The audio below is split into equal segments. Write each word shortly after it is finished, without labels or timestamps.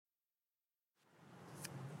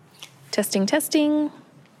Testing, testing.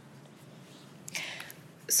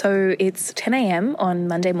 So it's 10 a.m. on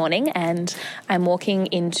Monday morning and I'm walking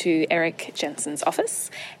into Eric Jensen's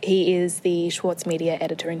office. He is the Schwartz Media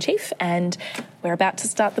Editor-in-Chief and we're about to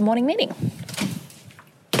start the morning meeting.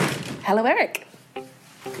 Hello, Eric.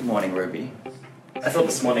 Good morning, Ruby. I thought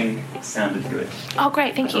this morning sounded good. Oh,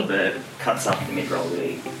 great, thank you. I thought the cuts up the mid-roll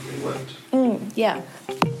really worked. Yeah.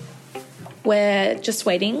 We're just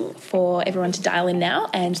waiting for everyone to dial in now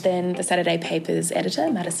and then the Saturday Papers editor,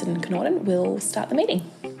 Madison Knorton, will start the meeting.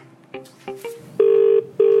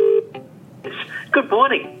 Good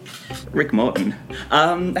morning. Rick Morton.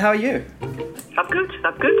 How are you? I'm good.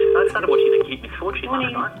 I started watching The Cute Misfortune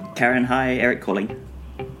last night. Karen, hi. Eric calling.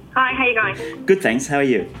 Hi, how you going? Good, thanks. How are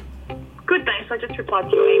you? Good, thanks. I just replied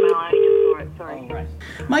to your email. I just saw it. Sorry. Right.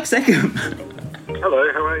 Mike Seckham.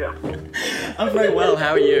 Hello, how are you? I'm very well. How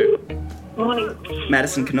are you? Morning.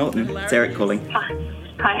 Madison Knorton. It's Eric calling.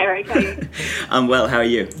 Hi, Eric. How are you? I'm well. How are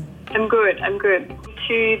you? I'm good.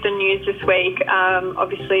 To the news this week,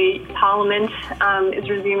 obviously Parliament is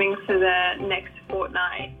resuming for the next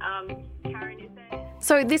fortnight. Karen, is there...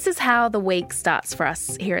 So this is how the week starts for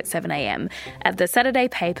us here at 7am at the Saturday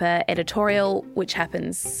Paper editorial, which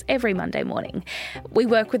happens every Monday morning. We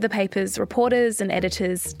work with the paper's reporters and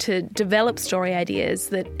editors to develop story ideas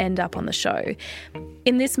that end up on the show.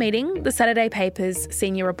 In this meeting, the Saturday Paper's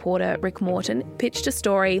senior reporter Rick Morton pitched a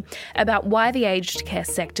story about why the aged care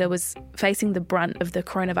sector was facing the brunt of the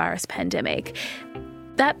coronavirus pandemic.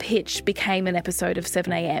 That pitch became an episode of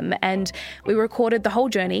 7am and we recorded the whole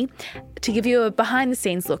journey to give you a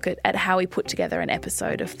behind-the-scenes look at how we put together an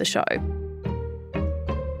episode of the show.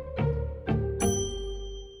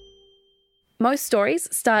 Most stories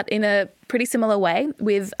start in a pretty similar way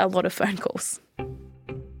with a lot of phone calls.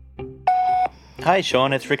 Hi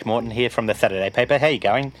Sean, it's Rick Morton here from the Saturday Paper. How you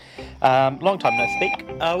going? Long time no speak.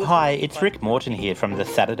 Hi, it's Rick Morton here from the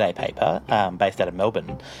Saturday Paper, based out of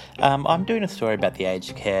Melbourne. I'm doing a story about the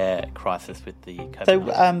aged care crisis with the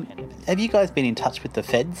COVID-19 pandemic. Have you guys been in touch with the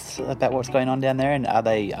feds about what's going on down there? And are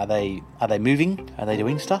they moving? Are they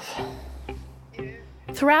doing stuff?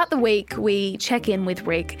 Throughout the week, we check in with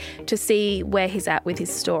Rick to see where he's at with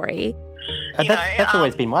his story. That's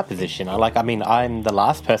always been my position. I'm the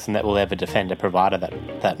last person that will ever defend a provider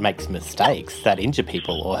that makes mistakes, that injure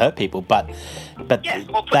people or hurt people. But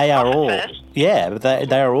they are all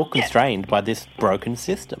they are all constrained by this broken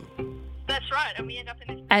system. That's right, and we end up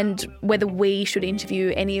in this... And whether we should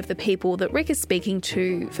interview any of the people that Rick is speaking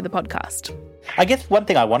to for the podcast. I guess one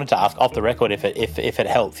thing I wanted to ask off the record, if it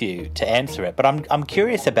helps you to answer it, but I'm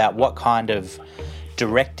curious about what kind of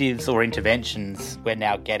directives or interventions we're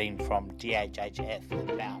now getting from DHHS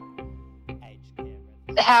about aged care.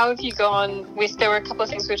 How have you gone with, there were a couple of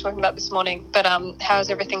things we were talking about this morning, but how's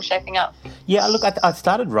everything shaping up? Yeah, look, I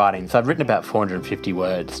started writing, so I've written about 450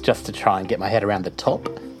 words just to try and get my head around the top.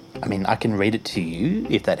 I mean, I can read it to you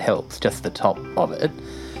if that helps, just the top of it.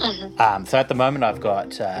 Mm-hmm. So at the moment I've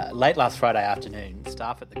got, late last Friday afternoon,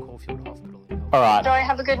 staff at the Caulfield Hospital. All right. Joy,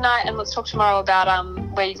 have a good night and let's talk tomorrow about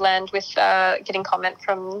where you land with getting comment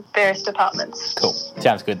from various departments. Cool.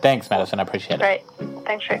 Sounds good. Thanks, Madison. I appreciate it. Great.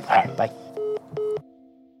 Thanks, Rick. All right, bye.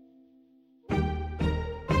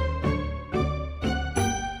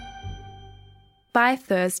 By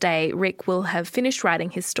Thursday, Rick will have finished writing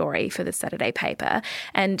his story for the Saturday Paper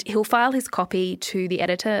and he'll file his copy to the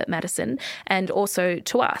editor, Madison, and also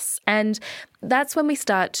to us. And that's when we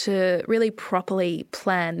start to really properly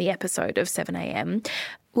plan the episode of 7am.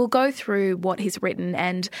 We'll go through what he's written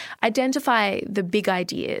and identify the big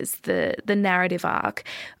ideas, the narrative arc.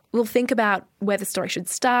 We'll think about where the story should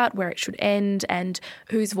start, where it should end, and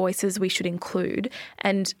whose voices we should include,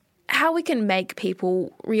 and how we can make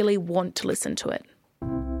people really want to listen to it.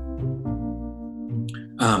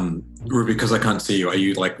 Ruby, because I can't see you, are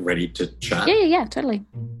you ready to chat? Yeah, totally.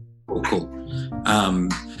 Cool.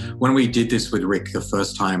 When we did this with Rick the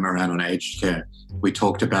first time around on aged care, we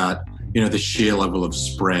talked about, the sheer level of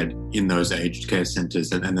spread in those aged care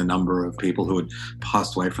centres and the number of people who had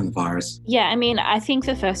passed away from the virus. Yeah, I think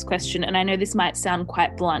the first question, and I know this might sound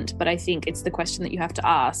quite blunt, but I think it's the question that you have to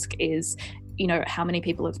ask is, how many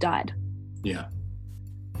people have died? Yeah.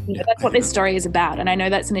 That's what this story is about. And I know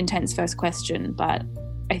that's an intense first question, but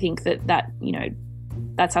I think that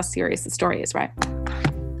that's how serious the story is, right?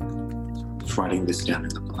 Just writing this down in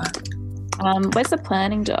the plan. Where's the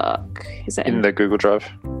planning doc? Is it in the Google Drive?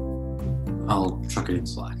 I'll chuck it in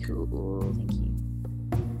Slack. Cool, thank you.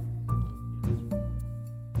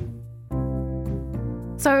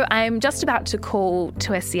 So I'm just about to call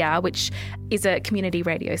 2SCR, which is a community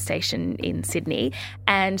radio station in Sydney,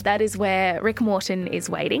 and that is where Rick Morton is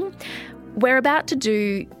waiting. We're about to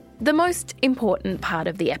do the most important part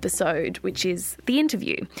of the episode, which is the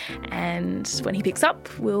interview. And when he picks up,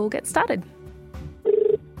 we'll get started.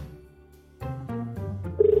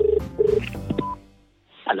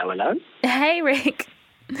 Hello. Hey, Rick.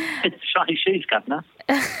 It's Shiny Shoes, Governor.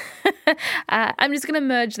 I'm just going to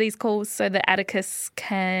merge these calls so that Atticus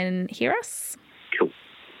can hear us. Cool.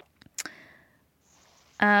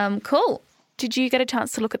 Cool. Did you get a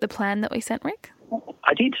chance to look at the plan that we sent, Rick?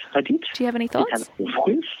 I did. Do you have any thoughts?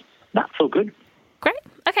 That's all good. Great.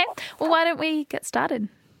 Okay. Well, why don't we get started?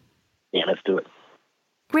 Yeah, let's do it.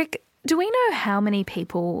 Rick, do we know how many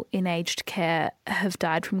people in aged care have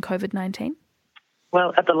died from COVID-19?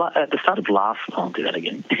 Well, at the start of I'll do that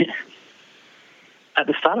again. At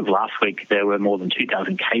the start of last week, there were more than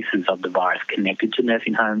 2,000 cases of the virus connected to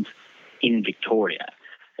nursing homes in Victoria.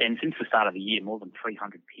 And since the start of the year, more than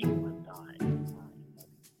 300 people have died.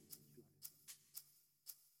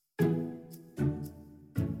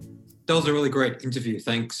 That was a really great interview.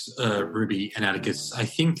 Thanks, Ruby and Atticus. I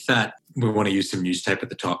think that we want to use some news tape at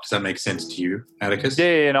the top. Does that make sense to you, Atticus?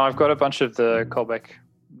 Yeah, no, I've got a bunch of the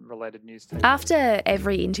Colbeck-related news tape. After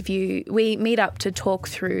every interview, we meet up to talk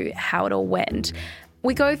through how it all went.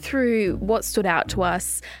 We go through what stood out to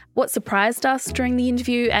us, what surprised us during the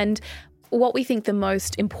interview, and what we think the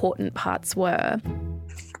most important parts were.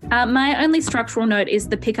 My only structural note is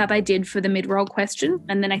the pickup I did for the mid-roll question,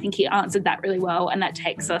 and then I think he answered that really well, and that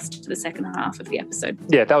takes us to the second half of the episode.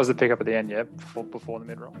 Yeah, that was the pickup at the end, before the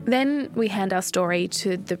mid-roll. Then we hand our story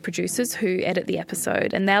to the producers who edit the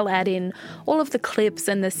episode, and they'll add in all of the clips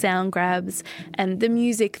and the sound grabs and the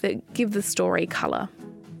music that give the story colour.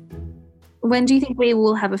 When do you think we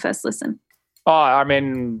will have a first listen? Oh, I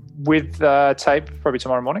mean, with tape, probably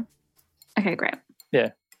tomorrow morning. Okay, great. Yeah.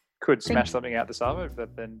 Could smash something out this hour,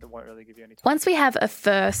 but then it won't really give you any time. Once we have a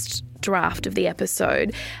first draft of the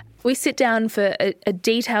episode, we sit down for a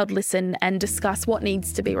detailed listen and discuss what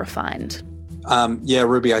needs to be refined. Yeah,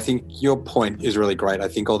 Ruby, I think your point is really great. I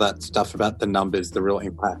think all that stuff about the numbers, the real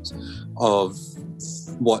impact of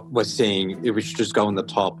what we're seeing, if we should just go on the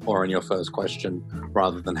top or on your first question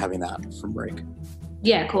rather than having that from Rick.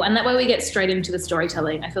 Yeah, cool. And that way we get straight into the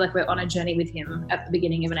storytelling. I feel like we're on a journey with him at the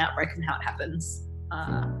beginning of an outbreak and how it happens.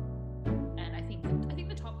 And I think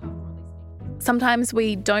the top half, broadly speaking. Sometimes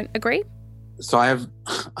we don't agree. So I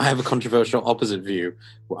have a controversial opposite view.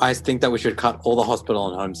 I think that we should cut all the hospital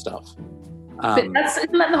and home stuff. But isn't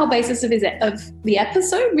that the whole basis of the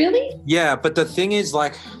episode, really? Yeah, but the thing is,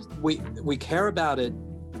 like, we care about it.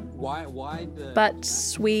 Why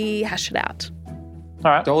But we hash it out. All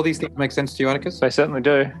right. Do all these things make sense to you, Atticus? They certainly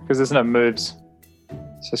do, because there's no moves.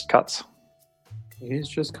 It's just cuts. It is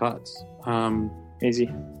just cuts.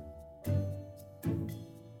 Easy.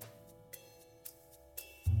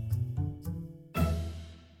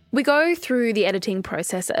 We go through the editing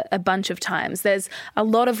process a bunch of times. There's a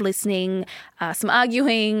lot of listening, some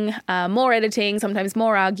arguing, more editing, sometimes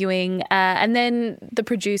more arguing, and then the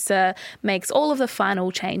producer makes all of the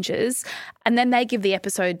final changes, and then they give the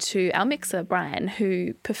episode to our mixer, Brian,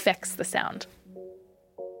 who perfects the sound.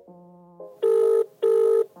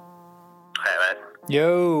 Hey, man.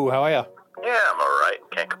 Yo, how are you? Yeah, I'm all right.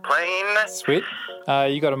 Can't complain. Sweet.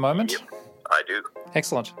 You got a moment? Yep, I do.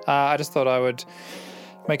 Excellent. I just thought I would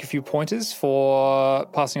make a few pointers for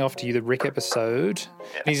passing off to you the Rick episode.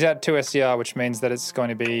 Yeah. He's at 2 SDR, which means that it's going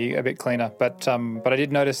to be a bit cleaner. But I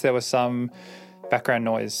did notice there was some background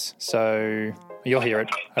noise, so you'll hear it.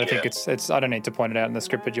 I don't think it's. I don't need to point it out in the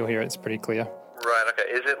script, but you'll hear it. It's pretty clear. Right. Okay.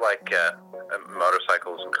 Is it like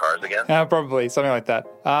motorcycles and cars again? Probably something like that.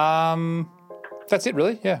 That's it,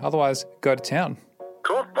 really. Yeah. Otherwise, go to town.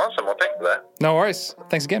 Cool. Awesome. Well, thanks for that. No worries.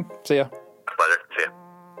 Thanks again. See ya. Pleasure. See ya.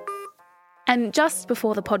 And just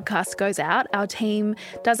before the podcast goes out, our team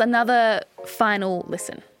does another final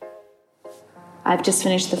listen. I've just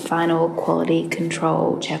finished the final quality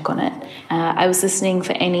control check on it. I was listening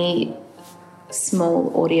for any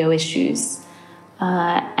small audio issues,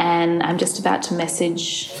 and I'm just about to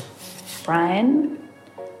message Brian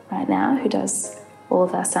right now, who does all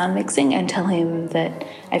of our sound mixing, and tell him that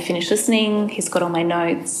I finished listening, he's got all my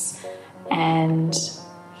notes, and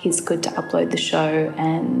he's good to upload the show,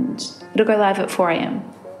 and it'll go live at 4 a.m.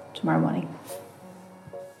 tomorrow morning.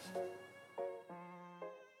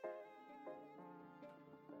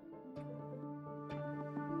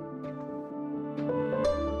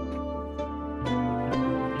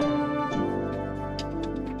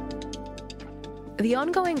 The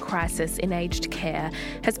ongoing crisis in aged care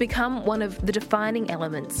has become one of the defining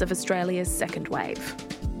elements of Australia's second wave.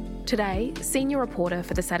 Today, senior reporter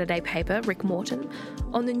for the Saturday paper, Rick Morton,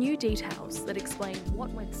 on the new details that explain what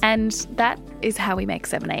went... And that is how we make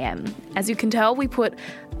 7am. As you can tell, we put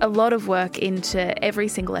a lot of work into every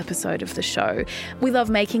single episode of the show. We love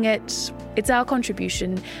making it. It's our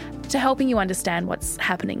contribution to helping you understand what's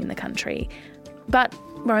happening in the country. But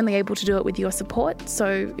we're only able to do it with your support,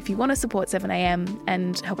 so if you want to support 7am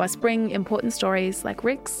and help us bring important stories like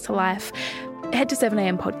Rick's to life, head to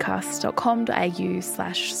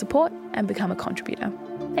 7ampodcast.com.au/support and become a contributor.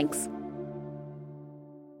 Thanks.